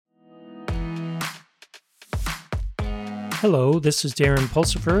Hello, this is Darren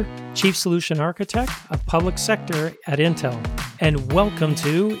Pulsifer, Chief Solution Architect of Public Sector at Intel, and welcome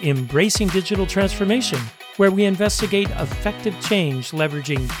to Embracing Digital Transformation, where we investigate effective change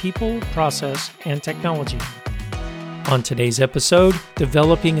leveraging people, process, and technology. On today's episode,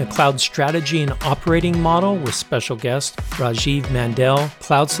 developing a cloud strategy and operating model with special guest Rajiv Mandal,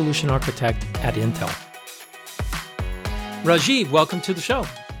 Cloud Solution Architect at Intel. Rajiv, welcome to the show.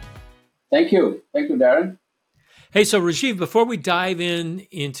 Thank you. Thank you, Darren. Hey, so Rajiv, before we dive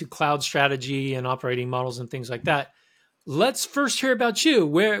into cloud strategy and operating models and things like that, let's first hear about you.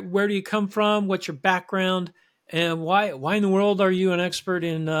 Where do you come from? What's your background? And why in the world are you an expert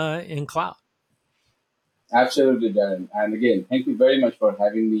in cloud? Absolutely, Darren. And again, thank you very much for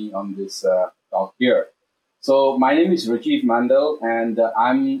having me on this talk here. So my name is Rajiv Mandal, and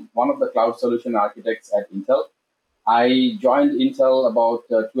I'm one of the cloud solution architects at Intel. I joined Intel about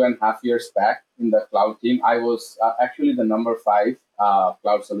 2.5 years back in the cloud team. I was actually the number 5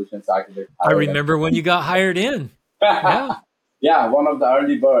 cloud solutions architect. I remember when you got hired in. Yeah, yeah, one of the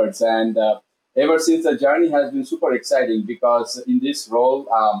early birds. And ever since, the journey has been super exciting because in this role,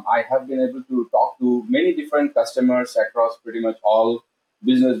 I have been able to talk to many different customers across pretty much all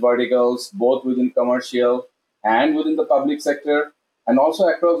business verticals, both within commercial and within the public sector, and also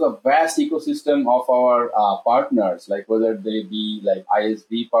across a vast ecosystem of our partners, like whether they be like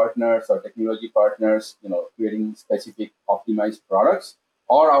ISV partners or technology partners, creating specific optimized products,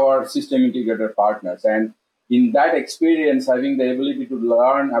 or our system integrator partners. And in that experience, having the ability to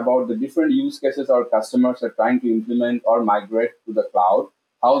learn about the different use cases our customers are trying to implement or migrate to the cloud,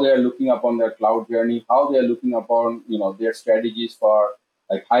 how they are looking upon their cloud journey, how they are looking upon their strategies for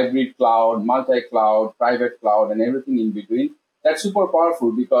like hybrid cloud, multi-cloud, private cloud, and everything in between. That's super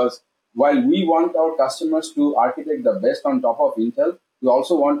powerful because while we want our customers to architect the best on top of Intel, we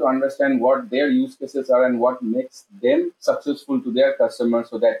also want to understand what their use cases are and what makes them successful to their customers.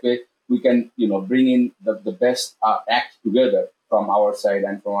 So that way we can, bring in the best act together from our side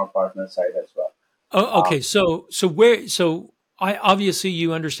and from our partner side as well. Oh, okay. So I obviously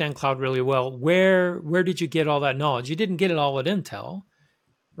you understand cloud really well. Where did you get all that knowledge? You didn't get it all at Intel,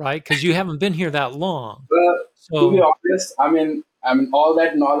 right? Because you haven't been here that long. To be honest, I mean, all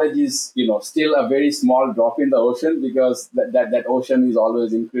that knowledge is, still a very small drop in the ocean because that ocean is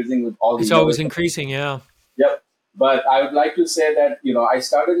always increasing with all. It's always increasing, yeah. Yep. But I would like to say that, I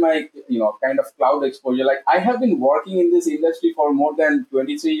started my, kind of cloud exposure. Like I have been working in this industry for more than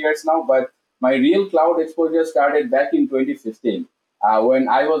 23 years now, but my real cloud exposure started back in 2015 when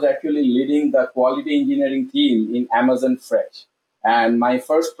I was actually leading the quality engineering team in Amazon Fresh. And my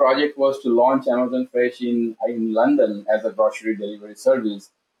first project was to launch Amazon Fresh in London as a grocery delivery service.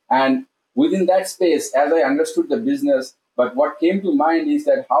 And within that space, as I understood the business, but what came to mind is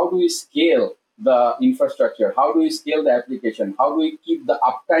that how do we scale the infrastructure? How do we scale the application? How do we keep the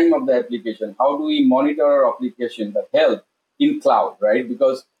uptime of the application? How do we monitor our application, the health in cloud, right?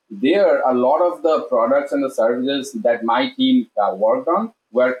 Because there a lot of the products and the services that my team worked on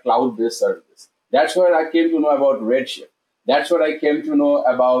were cloud-based services. That's where I came to know about Redshift. That's what I came to know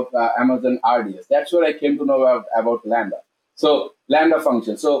about Amazon RDS. That's what I came to know about Lambda. So Lambda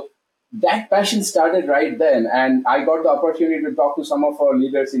function. So that passion started right then. And I got the opportunity to talk to some of our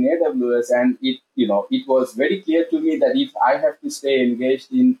leaders in AWS. And it was very clear to me that if I have to stay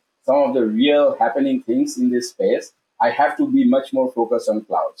engaged in some of the real happening things in this space, I have to be much more focused on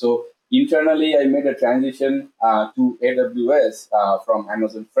cloud. So internally, I made a transition to AWS from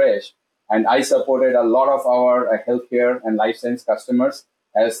Amazon Fresh. And I supported a lot of our healthcare and life science customers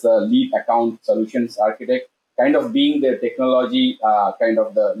as the lead account solutions architect, kind of being their technology, kind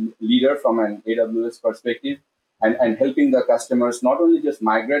of the leader from an AWS perspective, and helping the customers not only just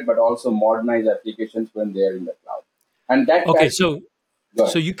migrate, but also modernize applications when they're in the cloud. And that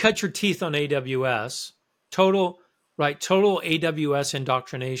so you cut your teeth on AWS, total AWS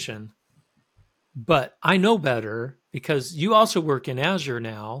indoctrination. But I know better because you also work in Azure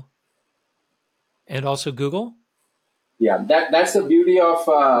now. And also Google? Yeah, that's the beauty of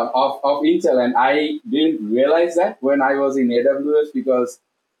Intel. And I didn't realize that when I was in AWS because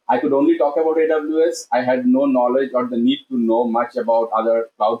I could only talk about AWS. I had no knowledge or the need to know much about other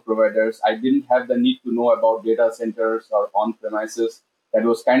cloud providers. I didn't have the need to know about data centers or on-premises. That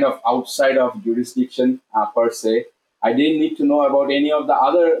was kind of outside of jurisdiction per se. I didn't need to know about any of the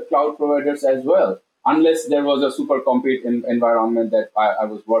other cloud providers as well, unless there was a super compute environment that I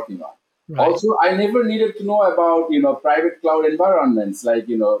was working on. Right. Also, I never needed to know about, private cloud environments like,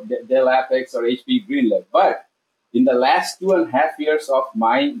 Dell Apex or HP Greenlake. But in the last 2.5 years of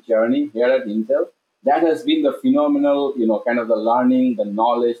my journey here at Intel, that has been the phenomenal, kind of the learning, the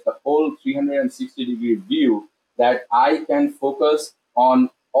knowledge, the whole 360-degree view that I can focus on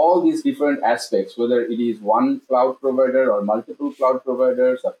all these different aspects, whether it is one cloud provider or multiple cloud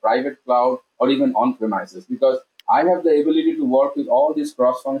providers, a private cloud, or even on premises, because I have the ability to work with all these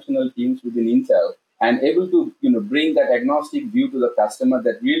cross-functional teams within Intel and able to bring that agnostic view to the customer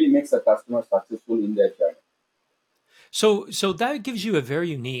that really makes the customer successful in their journey. So that gives you a very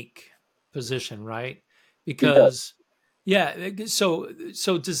unique position, right? It does. Because yeah, so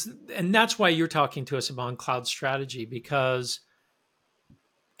does, and that's why you're talking to us about cloud strategy, because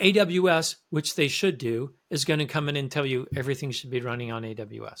AWS, which they should do, is going to come in and tell you everything should be running on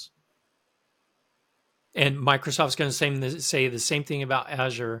AWS. And Microsoft's going to say the same thing about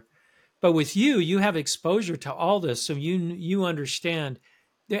Azure. But with you, you have exposure to all this, so you understand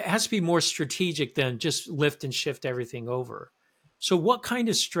there has to be more strategic than just lift and shift everything over. So, what kind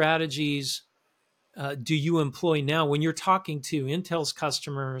of strategies do you employ now when you're talking to Intel's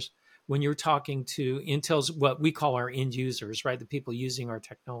customers? When you're talking to Intel's, what we call our end users, right? The people using our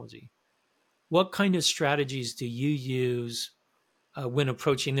technology. What kind of strategies do you use when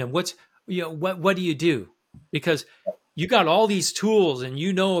approaching them? What do you do? Because you got all these tools and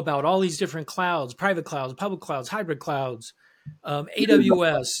you know about all these different clouds, private clouds, public clouds, hybrid clouds,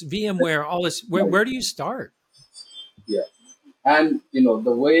 AWS, VMware, all this. Where do you start? Yeah. And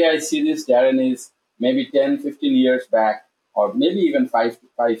the way I see this, Darren, is maybe 10, 15 years back, or maybe even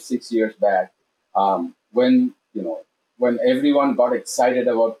 6 years back, when everyone got excited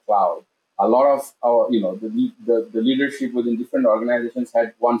about cloud, a lot of our, the leadership within different organizations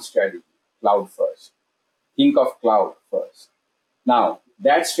had one strategy: cloud first. Think of cloud first. Now,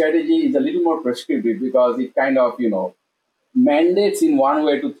 that strategy is a little more prescriptive because it kind of, mandates in one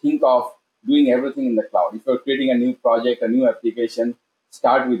way to think of doing everything in the cloud. If you're creating a new project, a new application,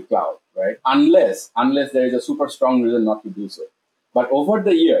 start with cloud, right? Unless there is a super strong reason not to do so. But over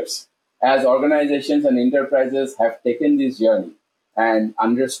the years, as organizations and enterprises have taken this journey and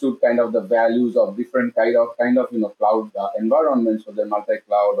understood kind of the values of different kind of cloud environments, whether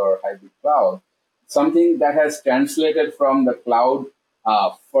multi-cloud or hybrid cloud, something that has translated from the cloud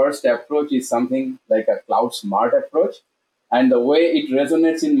first approach is something like a cloud smart approach. And the way it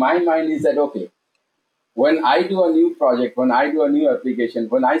resonates in my mind is that, okay, when I do a new project, when I do a new application,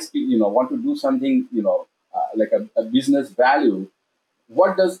 when I want to do something, like a business value,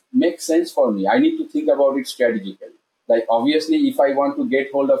 what does make sense for me? I need to think about it strategically. Like, obviously, if I want to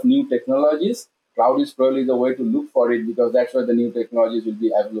get hold of new technologies, cloud is probably the way to look for it, because that's where the new technologies will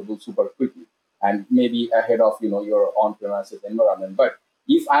be available super quickly and maybe ahead of your on-premises environment. But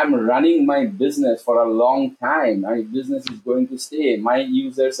if I'm running my business for a long time, my business is going to stay. My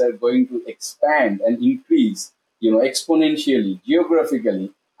users are going to expand and increase, exponentially,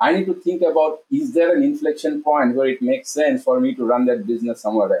 geographically. I need to think about, is there an inflection point where it makes sense for me to run that business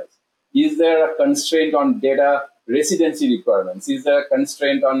somewhere else? Is there a constraint on data residency requirements? Is there a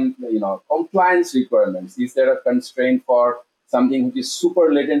constraint on compliance requirements? Is there a constraint for something which is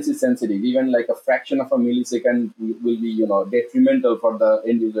super latency sensitive? Even like a fraction of a millisecond will be detrimental for the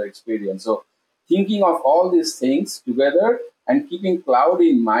end user experience. So thinking of all these things together and keeping cloud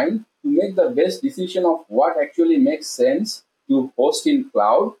in mind to make the best decision of what actually makes sense to host in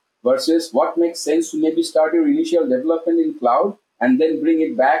cloud versus what makes sense to maybe start your initial development in cloud and then bring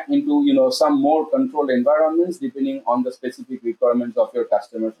it back into some more controlled environments depending on the specific requirements of your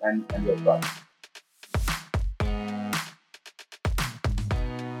customers and your product.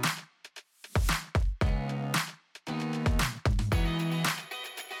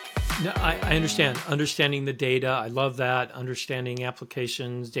 No, I understand. Understanding the data, I love that. Understanding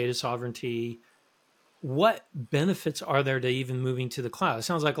applications, data sovereignty. What benefits are there to even moving to the cloud? It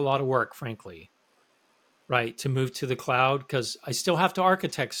sounds like a lot of work, frankly, right? To move to the cloud, because I still have to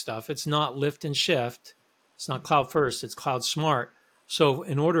architect stuff. It's not lift and shift. It's not cloud first, it's cloud smart. So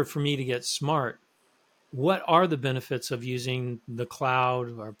in order for me to get smart, what are the benefits of using the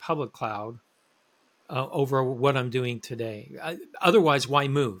cloud or public cloud over what I'm doing today? Otherwise, why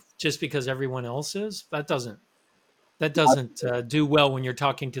move? Just because everyone else is? That doesn't do well when you're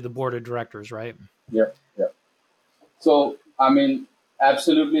talking to the board of directors, right? Yeah, yeah. So, I mean,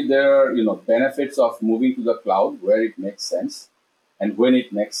 absolutely, there are benefits of moving to the cloud where it makes sense, and when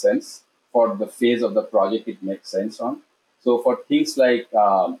it makes sense for the phase of the project it makes sense on. So, for things like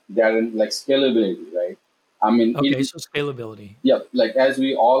like scalability, right? I mean, Okay, so scalability. yeah, like as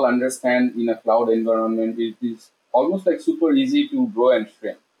we all understand, in a cloud environment, it is almost like super easy to grow and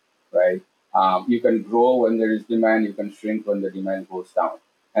shrink, right? You can grow when there is demand, you can shrink when the demand goes down.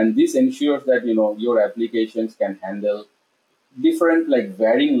 And this ensures that your applications can handle different, like,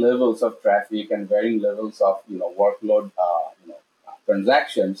 varying levels of traffic and varying levels of workload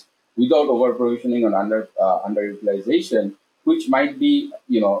transactions without over provisioning or underutilization, which might be,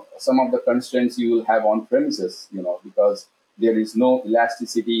 some of the constraints you will have on premises, because there is no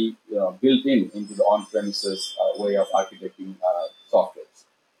elasticity built into the on premises way of architecting softwares.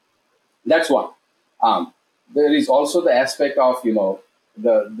 That's one. Um, there is also the aspect of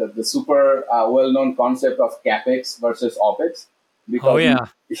the super well-known concept of capex versus opex, Oh because yeah.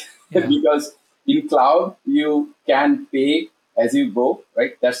 Yeah. because in cloud you can pay as you go,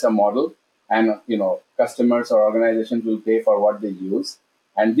 right? That's the model, and customers or organizations will pay for what they use,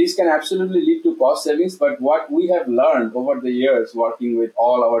 and this can absolutely lead to cost savings. But what we have learned over the years working with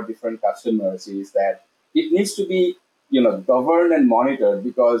all our different customers is that it needs to be governed and monitored,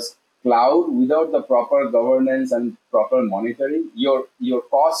 because cloud without the proper governance and proper monitoring, your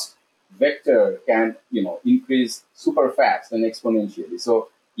cost vector can increase super fast and exponentially. So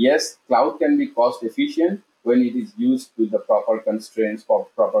yes, cloud can be cost efficient when it is used with the proper constraints, for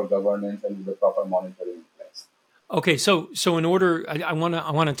proper governance, and with the proper monitoring in place. Okay, so in order, I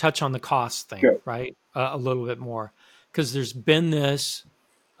want to touch on the cost thing, Sure. right, a little bit more, because there's been this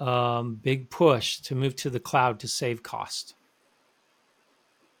big push to move to the cloud to save cost.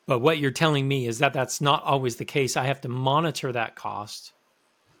 But what you're telling me is that that's not always the case. I have to monitor that cost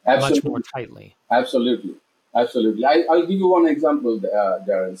much more Absolutely. tightly. Absolutely. Absolutely. I'll give you one example,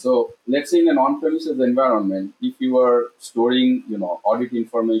 Darren. So let's say in an on-premises environment, if you are storing, audit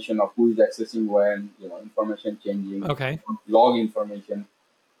information of who is accessing when, information changing, Okay. log information,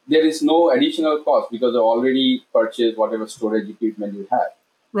 there is no additional cost because you already purchased whatever storage equipment you have.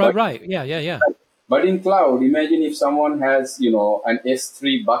 Right, But right. Yeah, yeah, yeah. but in cloud, imagine if someone has, an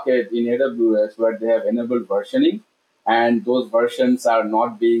S3 bucket in AWS where they have enabled versioning, and those versions are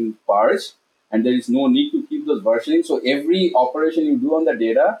not being purged, and there is no need to keep those versioning. So every operation you do on the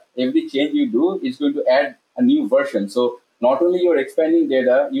data, every change you do is going to add a new version. So not only you're expanding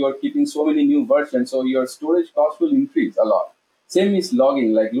data, you are keeping so many new versions. So your storage cost will increase a lot. Same is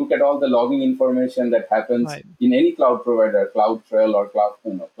logging. Like look at all the logging information that happens Right. in any cloud provider, CloudTrail or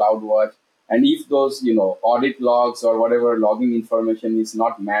CloudWatch. And if those, audit logs or whatever logging information is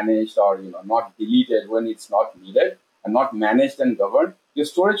not managed, or, not deleted when it's not needed, and not managed and governed, your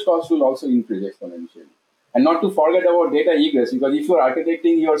storage cost will also increase exponentially. And not to forget about data egress, because if you're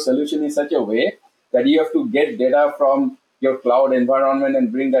architecting your solution in such a way that you have to get data from your cloud environment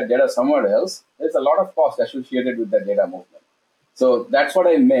and bring that data somewhere else, there's a lot of cost associated with the data movement. So that's what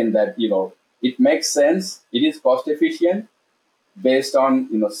I meant, that, it makes sense. It is cost efficient based on,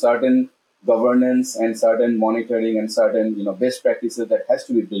 certain governance and certain monitoring and certain, best practices that has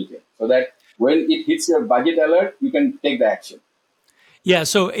to be built in, so that when it hits your budget alert, you can take the action. Yeah,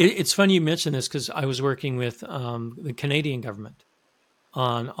 so it's funny you mentioned this because I was working with the Canadian government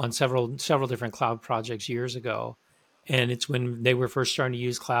on several different cloud projects years ago, and it's when they were first starting to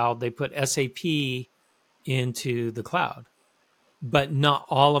use cloud. They put SAP into the cloud, but not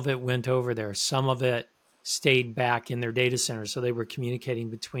all of it went over there. Some of it stayed back in their data center, so they were communicating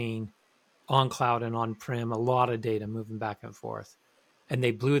between on cloud and on prem. A lot of data moving back and forth, and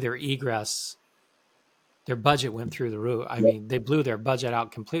they blew their egress. Their budget went through the roof. I Yeah. mean, they blew their budget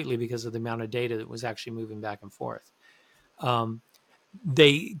out completely because of the amount of data that was actually moving back and forth. Um,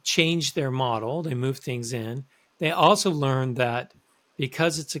 they changed their model, they moved things in. They also learned that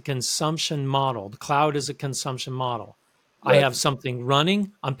because it's a consumption model, the cloud is a consumption model. I Right. have something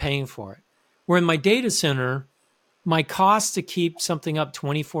running, I'm paying for it. Where in my data center, my cost to keep something up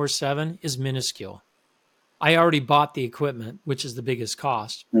 24/7 is minuscule. I already bought the equipment, which is the biggest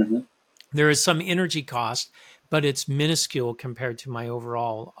cost. Mm-hmm. There is some energy cost, but it's minuscule compared to my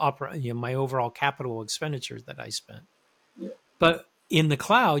overall my overall capital expenditures that I spent. Yeah. But in the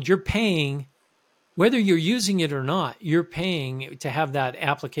cloud, you're paying whether you're using it or not, you're paying to have that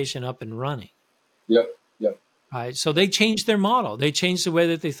application up and running. Yep. Yep. Right. So they changed their model. They changed the way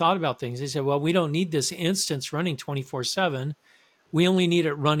that they thought about things. They said, well, we don't need this instance running 24/7. We only need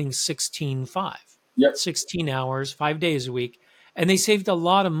it running 16/5, Yep. 16 hours, 5 days a week. And they saved a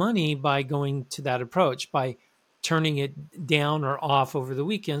lot of money by going to that approach, by turning it down or off over the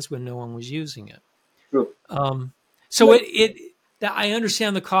weekends when no one was using it. True. Um, so Like, I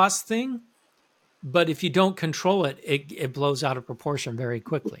understand the cost thing, but if you don't control it, it blows out of proportion very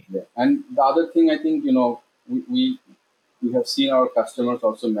quickly. yeah. And the other thing, I think, we have seen our customers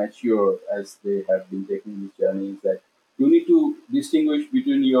also mature as they have been taking this journey, is that you need to distinguish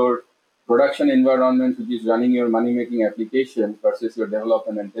between your production environment, which is running your money making application, versus your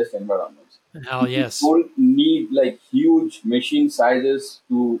development and test environments. Hell If you yes. don't need like huge machine sizes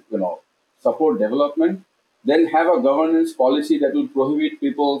to support development, then have a governance policy that will prohibit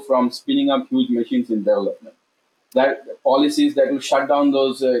people from spinning up huge machines in development. that policies that will shut down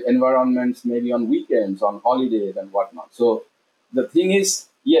those environments maybe on weekends, on holidays and whatnot. So the thing is,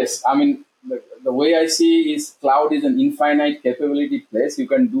 yes, I mean, the way I see is cloud is an infinite capability place. You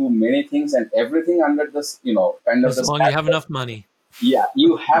can do many things and everything under this, kind of As the long as you stack. have enough money. Yeah,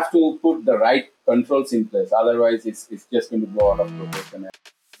 you have to put the right controls in place. Otherwise, it's just going to blow out of proportion.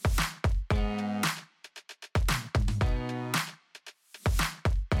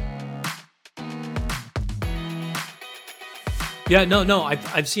 Yeah, no.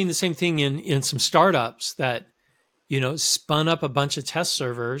 I've seen the same thing in some startups that, spun up a bunch of test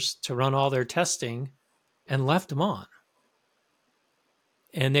servers to run all their testing and left them on.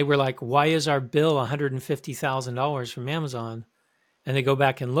 And they were like, why is our bill $150,000 from Amazon? And they go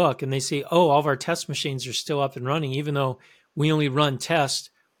back and look and they see, oh, all of our test machines are still up and running, even though we only run tests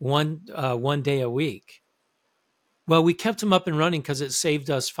one day a week. Well, we kept them up and running because it saved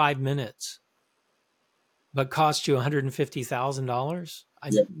us 5 minutes, but cost you $150,000.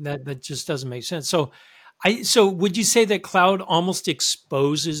 Yeah. That just doesn't make sense. So would you say that cloud almost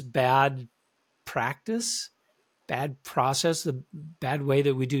exposes bad practice, bad process, the bad way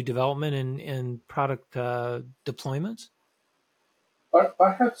that we do development and product deployments? But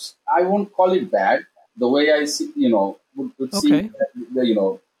perhaps I won't call it bad. The way I see, would see, Okay.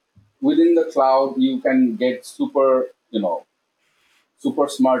 within the cloud, you can get super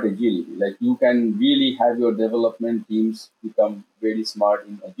smart agility. Like you can really have your development teams become very smart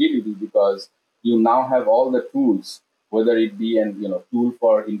in agility because you now have all the tools, whether it be an tool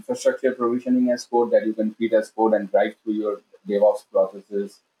for infrastructure provisioning as code that you can feed as code and drive through your DevOps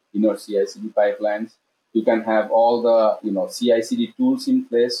processes in your CI/CD pipelines. You can have all the CI/CD tools in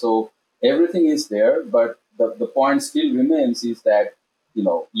place, so everything is there. But the point still remains is that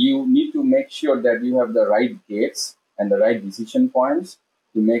you need to make sure that you have the right gates and the right decision points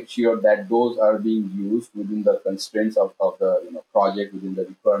to make sure that those are being used within the constraints of the project, within the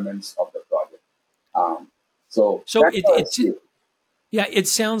requirements of the project. So that's how I see it. Yeah, it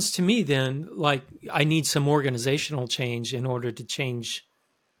sounds to me then like I need some organizational change in order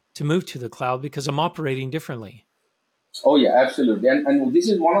to move to the cloud because I'm operating differently. Oh yeah, absolutely. And this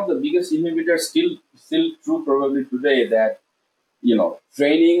is one of the biggest inhibitors still true probably today, that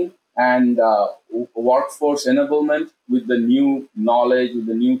training and workforce enablement with the new knowledge, with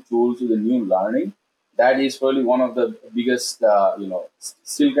the new tools, with the new learning. That is probably one of the biggest,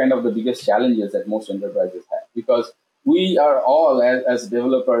 still kind of the biggest challenges that most enterprises have, because we are all as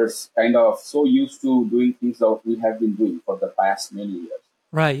developers kind of so used to doing things that we have been doing for the past many years.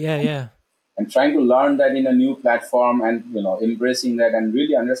 Right. Yeah. And trying to learn that in a new platform and embracing that and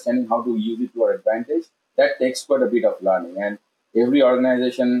really understanding how to use it to our advantage, that takes quite a bit of learning. And every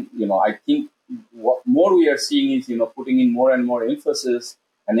organization, I think what more we are seeing is putting in more and more emphasis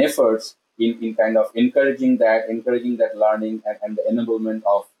and efforts in kind of encouraging that learning and the enablement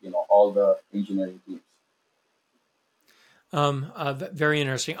of all the engineering teams. Very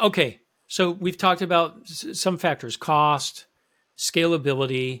interesting. Okay, so we've talked about some factors: cost,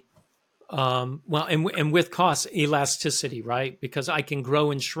 scalability. And with cost, elasticity, right? Because I can grow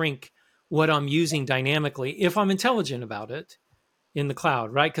and shrink what I'm using dynamically if I'm intelligent about it in the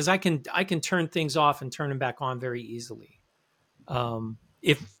cloud, right? Because I can turn things off and turn them back on very easily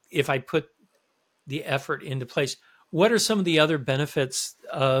if I put the effort into place. What are some of the other benefits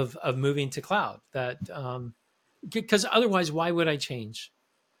of moving to cloud? That because otherwise, why would I change?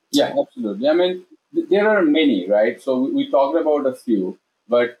 Yeah, absolutely. I mean, there are many, right? So we talked about a few,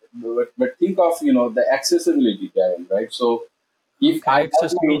 but think of the accessibility, Darren, right? So if Okay, I have my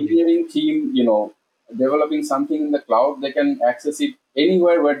accessibility. engineering team, developing something in the cloud, they can access it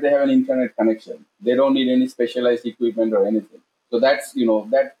anywhere where they have an internet connection. They don't need any specialized equipment or anything. So that's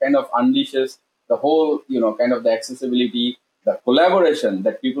that kind of unleashes the whole kind of the accessibility, the collaboration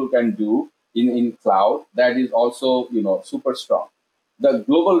that people can do in cloud. That is also super strong. The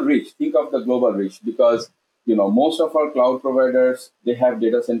global reach. Think of the global reach, because most of our cloud providers, they have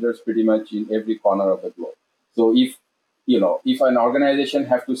data centers pretty much in every corner of the globe. So if an organization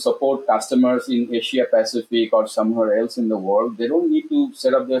have to support customers in Asia Pacific or somewhere else in the world, they don't need to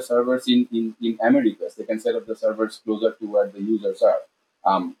set up their servers in Americas. They can set up the servers closer to where the users are.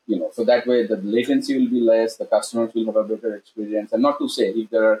 So that way the latency will be less, the customers will have a better experience. And not to say if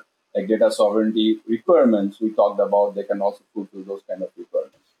there are like data sovereignty requirements we talked about, they can also fulfill those kind of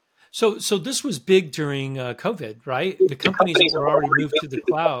requirements. So this was big during COVID, right? The companies that were already moved to the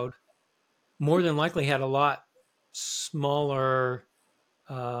cloud more than likely had a lot smaller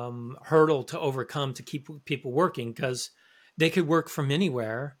hurdle to overcome to keep people working because they could work from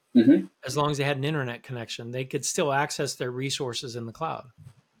anywhere Mm-hmm. as long as they had an internet connection. They could still access their resources in the cloud.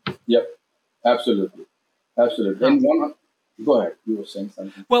 Yep, absolutely. Absolutely. Um, And one, go ahead. You were saying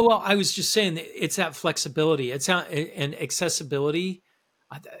something. well, I was just saying that it's that flexibility, it's not and accessibility,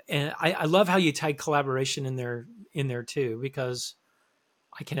 and I love how you tied collaboration in there too, because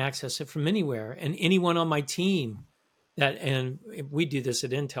I can access it from anywhere and anyone on my team. That and we do this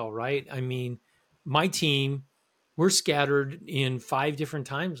at Intel, right? I mean, my team, we're scattered in 5 different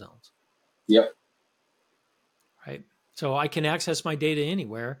time zones, Yep. right? So I can access my data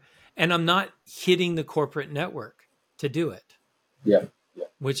anywhere, and I'm not hitting the corporate network to do it, Yep.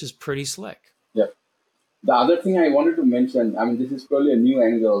 Yep. which is pretty slick. Yep. The other thing I wanted to mention, I mean, this is probably a new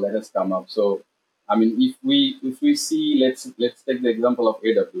angle that has come up. So, I mean, if we see, let's take the example of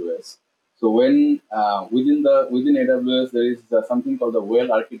AWS. So when within AWS there is something called the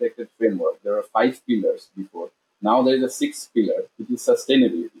well-architected framework. There are 5 pillars before. Now there is a 6th pillar, which is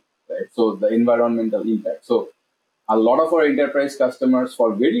sustainability, right? So the environmental impact. So a lot of our enterprise customers,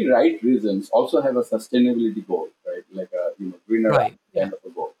 for very right reasons, also have a sustainability goal, right? Like a greener Right. kind Yeah. of a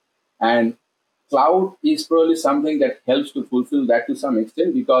goal. And cloud is probably something that helps to fulfill that to some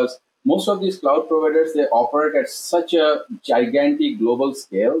extent, because most of these cloud providers, they operate at such a gigantic global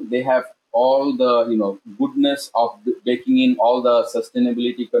scale. They have all the goodness of baking in all the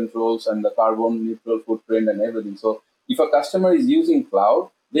sustainability controls and the carbon neutral footprint and everything. So if a customer is using cloud,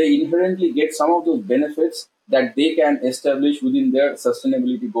 they inherently get some of those benefits that they can establish within their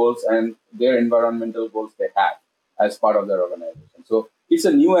sustainability goals and their environmental goals they have as part of their organization. So it's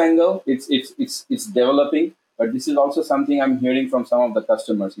a new angle. It's developing, but this is also something I'm hearing from some of the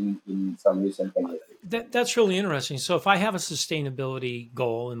customers in some recent conversations. That's really interesting. So if I have a sustainability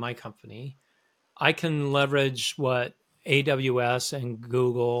goal in my company, I can leverage what AWS and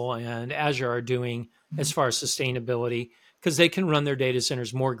Google and Azure are doing as far as sustainability, because they can run their data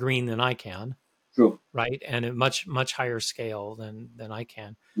centers more green than I can, True. right? And at much higher scale than I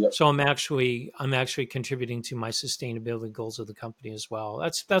can. Yep. So I'm actually contributing to my sustainability goals of the company as well.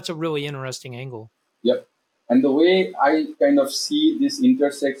 That's a really interesting angle. Yep. And the way I kind of see this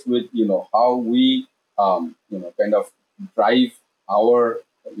intersects with how we kind of drive our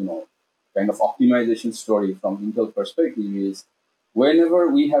kind of optimization story from Intel perspective is, whenever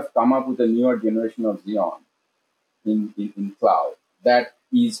we have come up with a newer generation of Xeon in cloud, that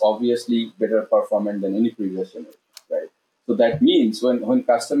is obviously better performant than any previous generation, right? So that means when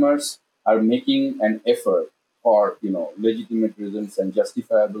customers are making an effort for legitimate reasons and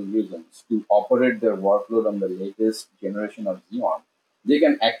justifiable reasons to operate their workload on the latest generation of Xeon, they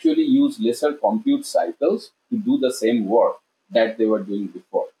can actually use lesser compute cycles to do the same work that they were doing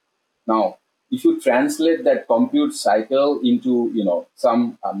before. Now, if you translate that compute cycle into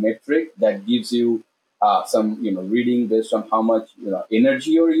some metric that gives you some reading based on how much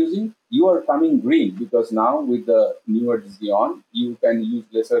energy you're using, you are coming green, because now with the newer Xeon, you can use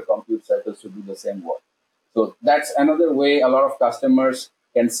lesser compute cycles to do the same work. So that's another way a lot of customers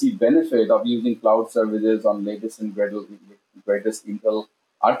can see benefit of using cloud services on latest and greatest Intel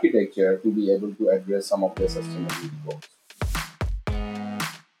architecture to be able to address some of their sustainability goals.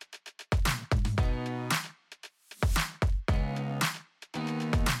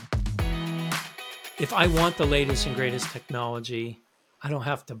 If I want the latest and greatest technology, I don't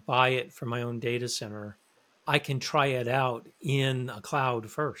have to buy it for my own data center. I can try it out in a cloud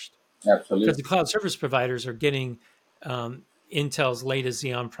first, because the Absolutely. cloud service providers are getting Intel's latest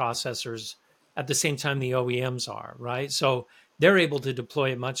Xeon processors at the same time the OEMs are, right? So they're able to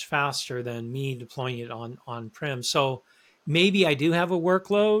deploy it much faster than me deploying it on-prem. So maybe I do have a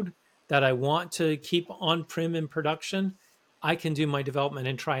workload that I want to keep on-prem in production. I can do my development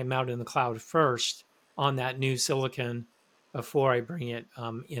and try them out in the cloud first on that new silicon before I bring it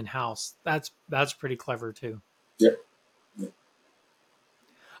in-house. That's pretty clever too. Yep.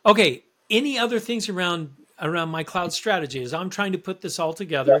 Okay. Any other things around my cloud strategy? As I'm trying to put this all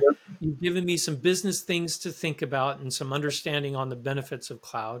together, you've given me some business things to think about and some understanding on the benefits of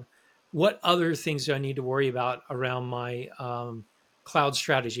cloud. What other things do I need to worry about around my cloud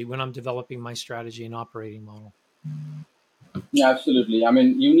strategy when I'm developing my strategy and operating model? Yeah, absolutely. I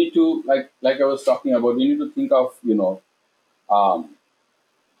mean, you need to, like I was talking about, you need to think of um,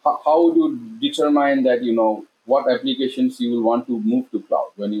 how to determine that what applications you will want to move to cloud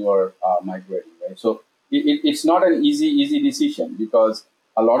when you are migrating, right? So it's not an easy decision, because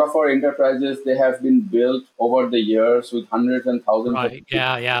a lot of our enterprises, they have been built over the years with hundreds and thousands of Right.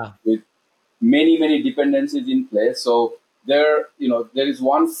 Yeah. Yeah. with many dependencies in place. So there is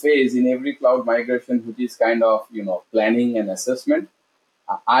one phase in every cloud migration which is kind of planning and assessment.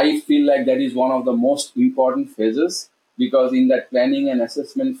 I feel like that is one of the most important phases, because in that planning and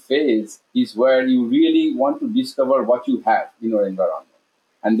assessment phase is where you really want to discover what you have in your environment.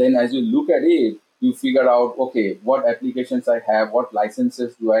 And then as you look at it, you figure out, okay, what applications I have, what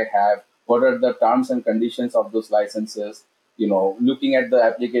licenses do I have, what are the terms and conditions of those licenses, looking at the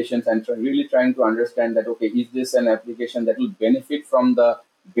applications and really trying to understand that, okay, is this an application that will benefit from the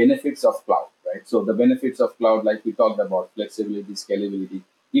benefits of cloud, right? So the benefits of cloud, like we talked about, flexibility, scalability.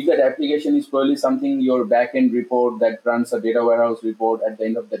 If that application is probably something your backend report that runs a data warehouse report at the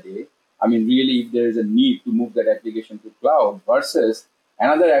end of the day, I mean, really, if there is a need to move that application to cloud versus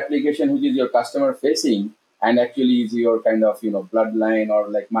another application which is your customer facing and actually is your kind of, bloodline or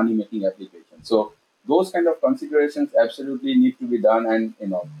like money making application. So those kind of considerations absolutely need to be done. And,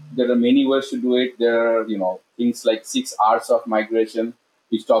 there are many ways to do it. There are, things like 6 R's of migration,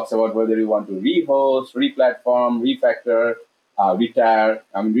 which talks about whether you want to rehost, replatform, refactor, retire.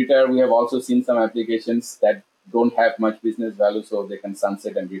 I mean, retire, we have also seen some applications that don't have much business value, so they can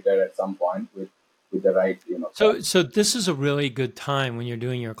sunset and retire at some point with the right, So this is a really good time when you're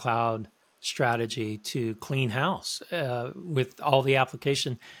doing your cloud strategy to clean house with all the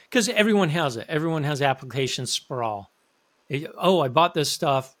application, because everyone has it. Everyone has application sprawl. I bought this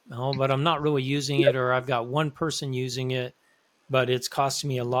stuff, but I'm not really using it, or I've got one person using it, but it's costing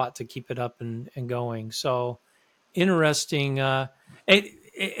me a lot to keep it up and going. So interesting.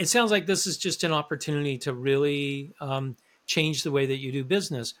 It sounds like this is just an opportunity to really change the way that you do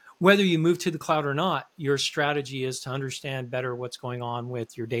business. Whether you move to the cloud or not, your strategy is to understand better what's going on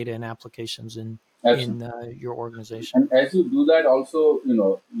with your data and applications in your organization. And as you do that, also,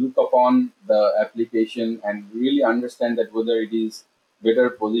 look upon the application and really understand that whether it is better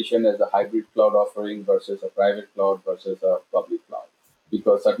positioned as a hybrid cloud offering versus a private cloud versus a public cloud.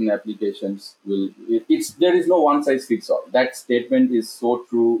 Because certain applications there is no one size fits all. That statement is so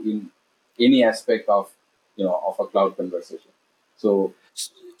true in any aspect of a cloud conversation. So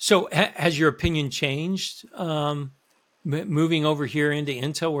has your opinion changed moving over here into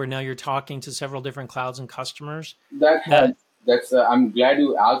Intel, where now you're talking to several different clouds and customers? I'm glad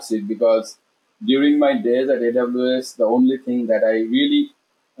you asked it, because during my days at AWS, the only thing that I really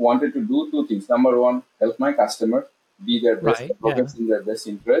wanted to do, 2 things. Number one, help my customer be their best, progress in their best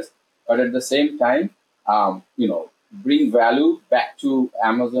interest, but at the same time, bring value back to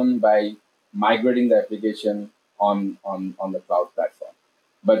Amazon by migrating the application on the cloud platform.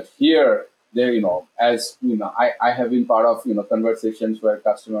 But here, I have been part of conversations where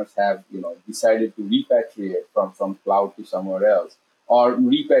customers have decided to repatriate from cloud to somewhere else, or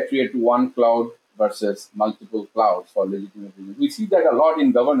repatriate to one cloud versus multiple clouds for legitimate reasons. We see that a lot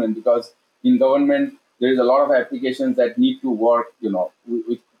in government, because in government there is a lot of applications that need to work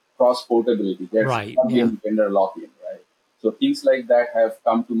with cross portability. There's vendor lock-in, right? So things like that have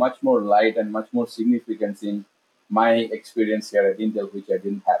come to much more light and much more significance in my experience here at Intel, which I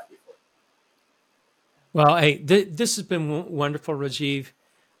didn't have before. Well, hey, this has been wonderful, Rajiv.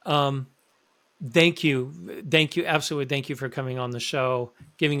 Thank you. Absolutely. Thank you for coming on the show,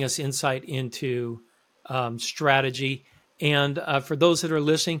 giving us insight into strategy. And for those that are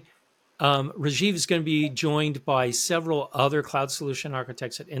listening, Rajiv is going to be joined by several other cloud solution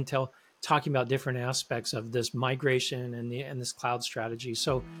architects at Intel, talking about different aspects of this migration and this cloud strategy.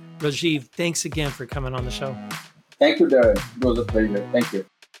 So, Rajiv, thanks again for coming on the show. Thank you, Darren. It was a pleasure. Thank you.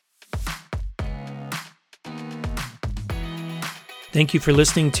 Thank you for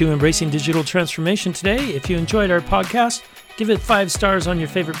listening to Embracing Digital Transformation today. If you enjoyed our podcast, give it 5 stars on your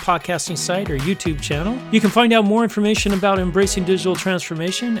favorite podcasting site or YouTube channel. You can find out more information about Embracing Digital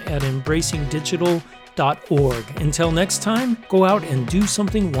Transformation at embracingdigital.org. Until next time, go out and do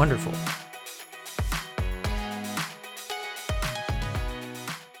something wonderful.